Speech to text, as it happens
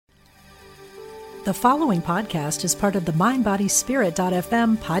The following podcast is part of the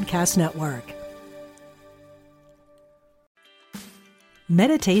MindBodySpirit.fm podcast network.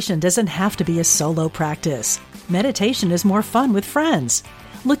 Meditation doesn't have to be a solo practice. Meditation is more fun with friends.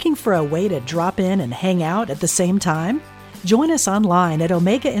 Looking for a way to drop in and hang out at the same time? Join us online at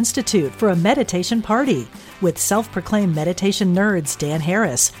Omega Institute for a meditation party with self-proclaimed meditation nerds Dan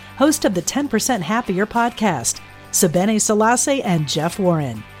Harris, host of the 10% Happier podcast, Sebene Selassie, and Jeff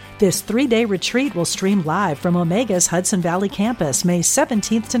Warren. This 3-day retreat will stream live from Omega's Hudson Valley campus May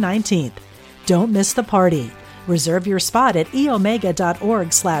 17th to 19th. Don't miss the party. Reserve your spot at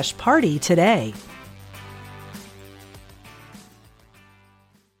eomega.org/party today.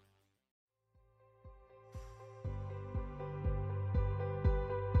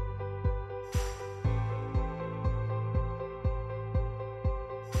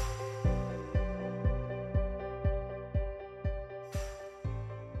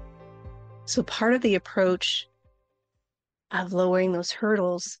 So part of the approach of lowering those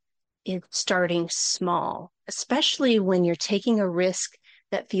hurdles is starting small, especially when you're taking a risk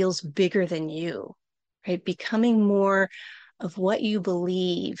that feels bigger than you, right? Becoming more of what you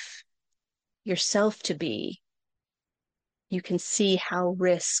believe yourself to be. You can see how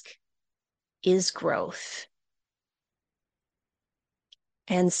risk is growth.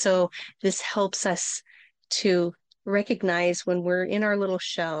 And so this helps us to recognize when we're in our little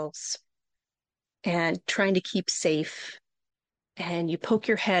shells and trying to keep safe, and you poke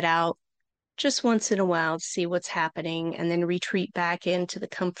your head out just once in a while to see what's happening and then retreat back into the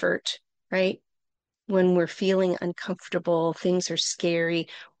comfort, right? When we're feeling uncomfortable, things are scary,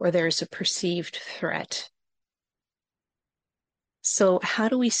 or there's a perceived threat. So how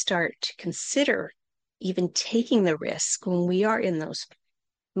do we start to consider even taking the risk when we are in those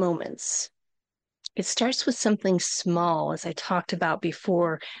moments? It starts with something small, as I talked about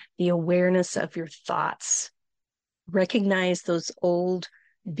before, the awareness of your thoughts. Recognize those old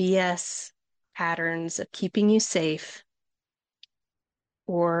BS patterns of keeping you safe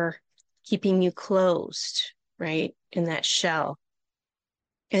or keeping you closed, right, in that shell.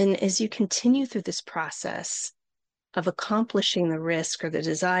 And as you continue through this process of accomplishing the risk or the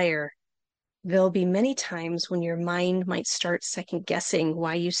desire, there'll be many times when your mind might start second guessing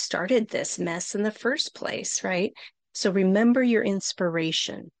why you started this mess in the first place, right? So remember your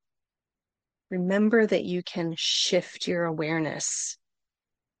inspiration. Remember that you can shift your awareness.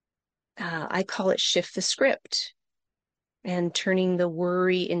 I call it shift the script and turning the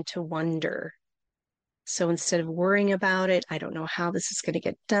worry into wonder. So instead of worrying about it, I don't know how this is going to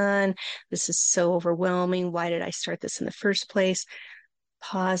get done. This is so overwhelming. Why did I start this in the first place?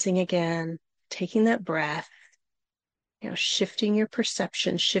 Pausing again, taking that breath, shifting your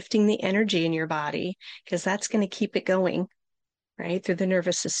perception, shifting the energy in your body, because that's going to keep it going, right, through the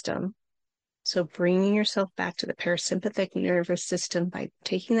nervous system. So bringing yourself back to the parasympathetic nervous system by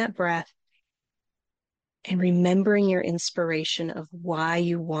taking that breath and remembering your inspiration of why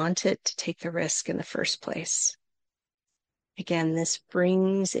you wanted to take the risk in the first place. Again, this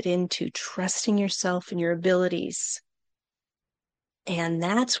brings it into trusting yourself and your abilities. And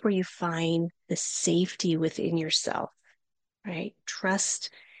that's where you find the safety within yourself, right?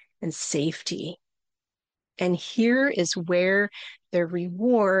 Trust and safety. And here is where the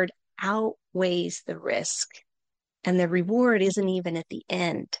reward outweighs the risk. And the reward isn't even at the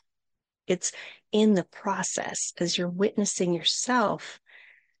end. It's in the process as you're witnessing yourself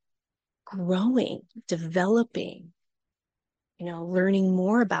growing, developing, learning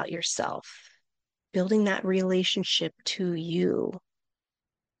more about yourself, building that relationship to you.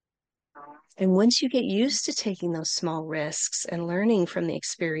 And once you get used to taking those small risks and learning from the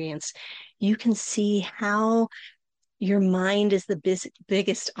experience, you can see how your mind is the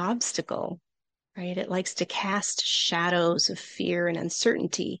biggest obstacle, right? It likes to cast shadows of fear and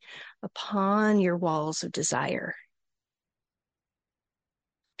uncertainty upon your walls of desire.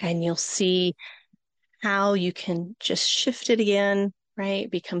 And you'll see how you can just shift it again, right?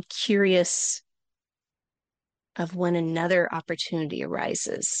 Become curious of when another opportunity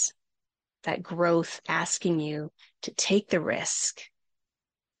arises. That growth asking you to take the risk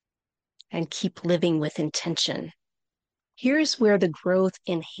and keep living with intention. Here's where the growth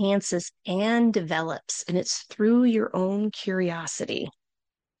enhances and develops, and it's through your own curiosity.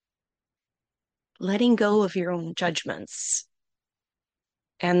 Letting go of your own judgments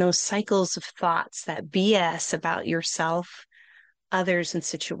and those cycles of thoughts, that BS about yourself, others, and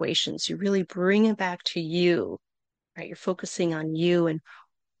situations. You really bring it back to you, right? You're focusing on you and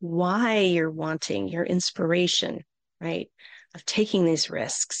why you're wanting your inspiration, right, of taking these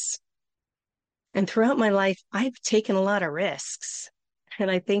risks. And throughout my life, I've taken a lot of risks.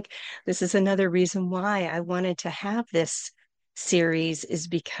 And I think this is another reason why I wanted to have this series, is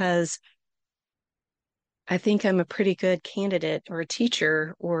because I think I'm a pretty good candidate or a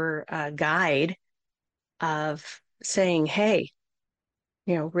teacher or a guide of saying, hey,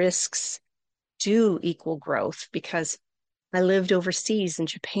 risks do equal growth, because I lived overseas in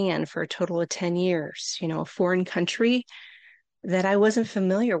Japan for a total of 10 years, a foreign country that I wasn't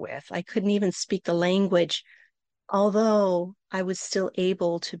familiar with. I couldn't even speak the language, although I was still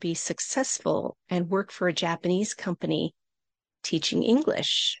able to be successful and work for a Japanese company teaching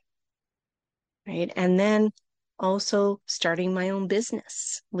English, right? And then also starting my own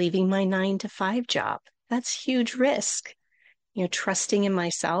business, leaving my 9 to 5 job. That's huge risk, trusting in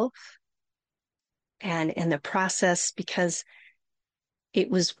myself and in the process, because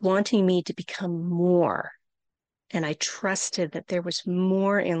it was wanting me to become more. And I trusted that there was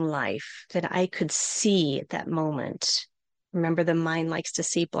more in life that I could see at that moment. Remember, the mind likes to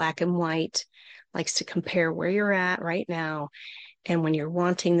see black and white, likes to compare where you're at right now. And when you're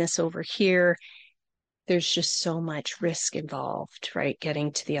wanting this over here, there's just so much risk involved, right?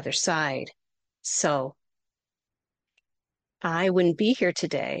 Getting to the other side. So I wouldn't be here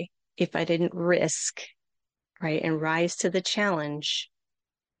today if I didn't risk, right? And rise to the challenge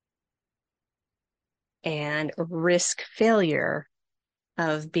and risk failure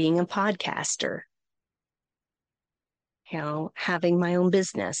of being a podcaster, having my own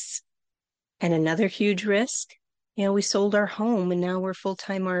business. And another huge risk, we sold our home and now we're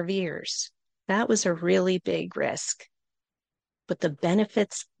full-time RVers. That was a really big risk, but the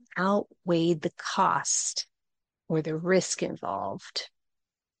benefits outweighed the cost or the risk involved.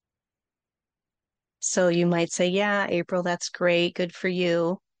 So you might say, yeah, April, that's great. Good for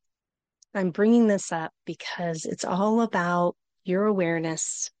you. I'm bringing this up because it's all about your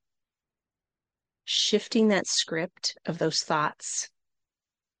awareness, shifting that script of those thoughts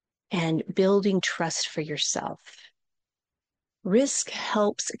and building trust for yourself. Risk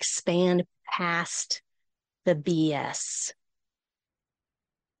helps expand past the BS.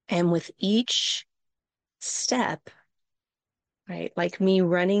 And with each step, right, like me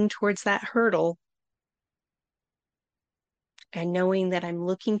running towards that hurdle and knowing that I'm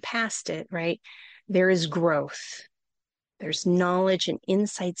looking past it, right, there is growth. There's knowledge and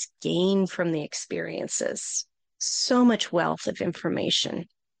insights gained from the experiences. So much wealth of information.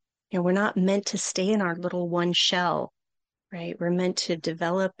 We're not meant to stay in our little one shell, right? We're meant to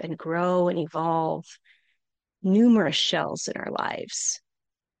develop and grow and evolve numerous shells in our lives.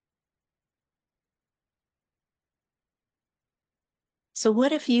 So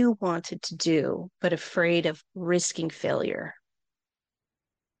what if you wanted to do, but afraid of risking failure?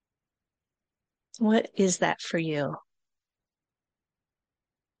 What is that for you?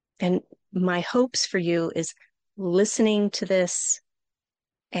 And my hopes for you is listening to this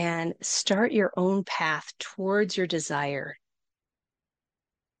and start your own path towards your desire.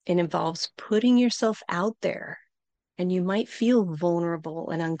 It involves putting yourself out there, and you might feel vulnerable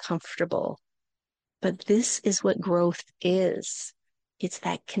and uncomfortable, but this is what growth is. It's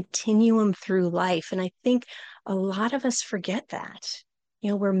that continuum through life. And I think a lot of us forget that.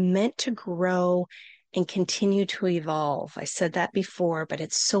 We're meant to grow and continue to evolve. I said that before, but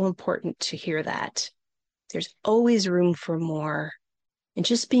it's so important to hear that. There's always room for more. And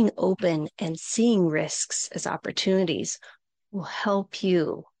just being open and seeing risks as opportunities will help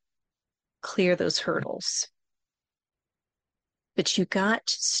you clear those hurdles. But you got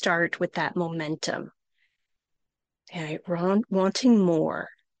to start with that momentum. Right? Wanting more,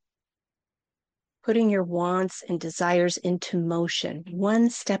 putting your wants and desires into motion, one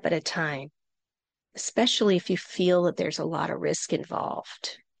step at a time, especially if you feel that there's a lot of risk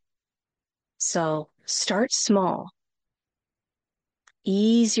involved. So start small,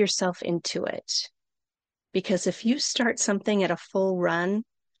 ease yourself into it. Because if you start something at a full run,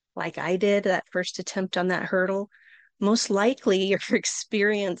 like I did, that first attempt on that hurdle, most likely your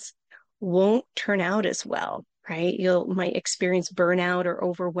experience won't turn out as well, right? You might experience burnout or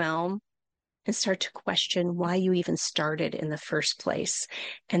overwhelm and start to question why you even started in the first place.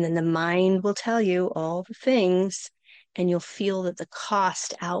 And then the mind will tell you all the things, and you'll feel that the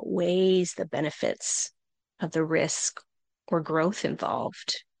cost outweighs the benefits of the risk or growth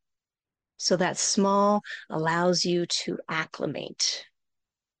involved. So that small allows you to acclimate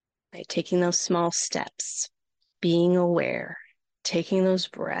by taking those small steps, being aware, taking those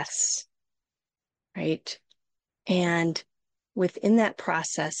breaths, right? And within that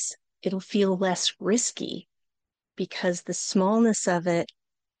process, it'll feel less risky because the smallness of it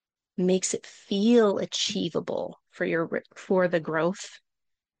makes it feel achievable for the growth,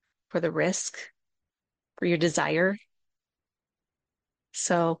 for the risk, for your desire.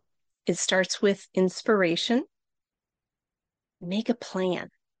 So it starts with inspiration. Make a plan.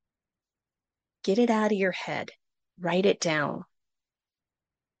 Get it out of your head. Write it down.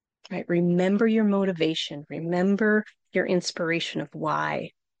 Right? Remember your motivation. Remember your inspiration of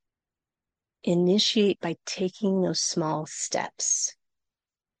why. Initiate by taking those small steps.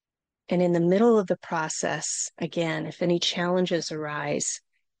 And in the middle of the process, again, if any challenges arise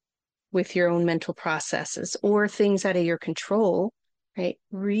with your own mental processes or things out of your control, right?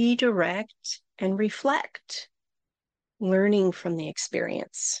 Redirect and reflect, learning from the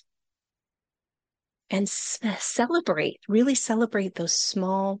experience. And really celebrate those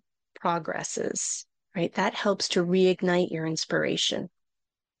small progresses, right? That helps to reignite your inspiration.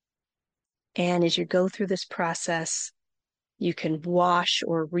 And as you go through this process, you can wash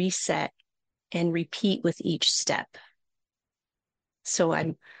or reset and repeat with each step. So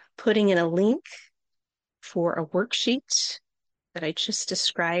I'm putting in a link for a worksheet that I just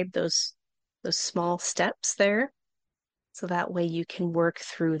described, those small steps there. So that way you can work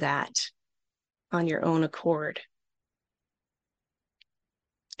through that on your own accord.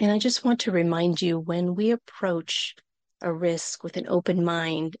 And I just want to remind you, when we approach a risk with an open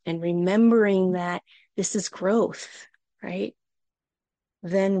mind and remembering that this is growth, right?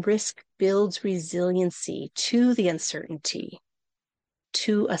 Then risk builds resiliency to the uncertainty,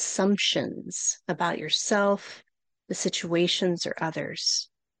 to assumptions about yourself, the situations, or others.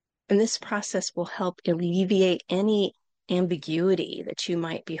 And this process will help alleviate any ambiguity that you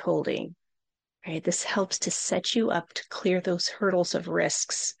might be holding, right? This helps to set you up to clear those hurdles of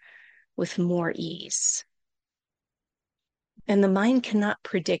risks with more ease. And the mind cannot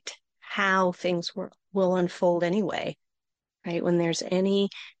predict how things will unfold anyway, right? When there's any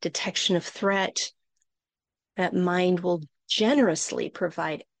detection of threat, that mind will generously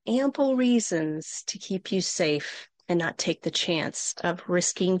provide ample reasons to keep you safe and not take the chance of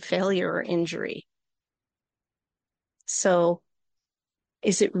risking failure or injury. So,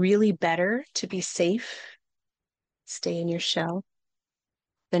 is it really better to be safe, stay in your shell,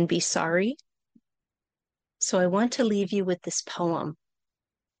 than be sorry? So I want to leave you with this poem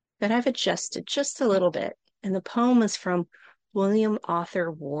that I've adjusted just a little bit. And the poem is from William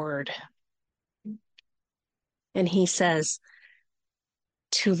Arthur Ward. And he says,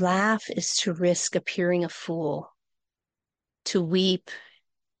 "To laugh is to risk appearing a fool. To weep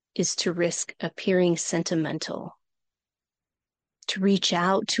is to risk appearing sentimental. To reach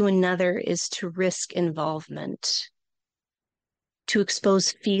out to another is to risk involvement. To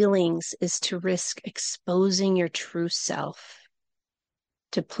expose feelings is to risk exposing your true self.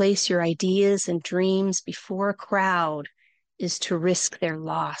 To place your ideas and dreams before a crowd is to risk their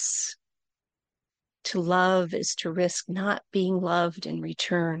loss. To love is to risk not being loved in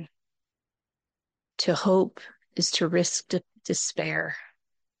return. To hope is to risk despair.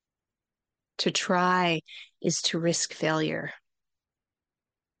 To try is to risk failure.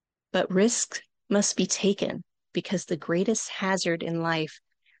 But risk must be taken, because the greatest hazard in life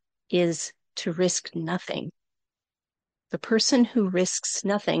is to risk nothing. The person who risks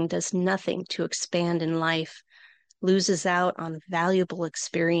nothing does nothing to expand in life, loses out on valuable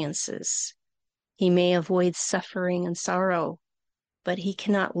experiences. He may avoid suffering and sorrow, but he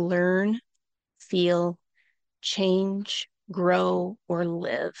cannot learn, feel, change, grow, or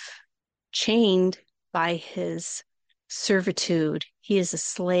live. Chained by his servitude, he is a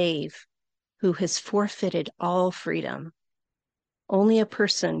slave who has forfeited all freedom. Only a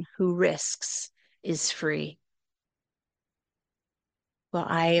person who risks is free." Well,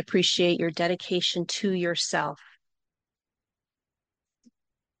 I appreciate your dedication to yourself.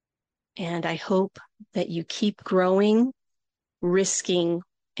 And I hope that you keep growing, risking,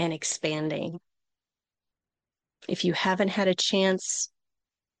 and expanding. If you haven't had a chance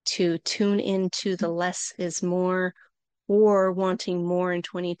to tune into the Less is More or Wanting More in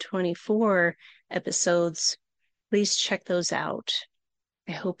 2024 episodes, please check those out.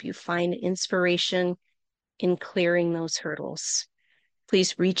 I hope you find inspiration in clearing those hurdles.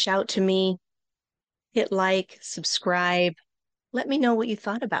 Please reach out to me, hit like, subscribe. Let me know what you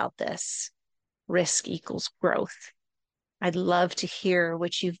thought about this. Risk equals growth. I'd love to hear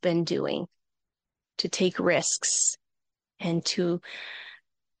what you've been doing to take risks and to,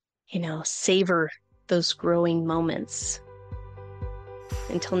 savor those growing moments.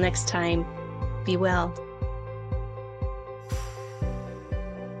 Until next time, be well.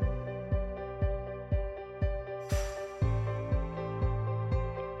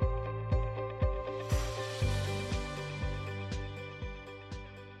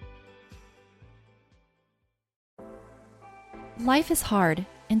 Life is hard,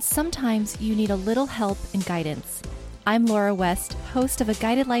 and sometimes you need a little help and guidance. I'm Laura West, host of a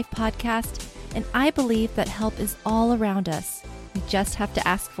Guided Life podcast, and I believe that help is all around us. We just have to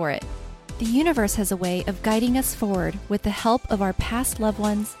ask for it. The universe has a way of guiding us forward with the help of our past loved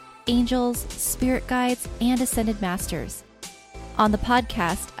ones, angels, spirit guides, and ascended masters. On the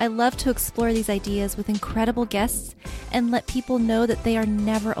podcast, I love to explore these ideas with incredible guests and let people know that they are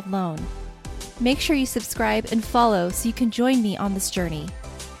never alone. Make sure you subscribe and follow so you can join me on this journey.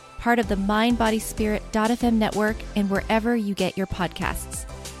 Part of the MindBodySpirit.fm network and wherever you get your podcasts.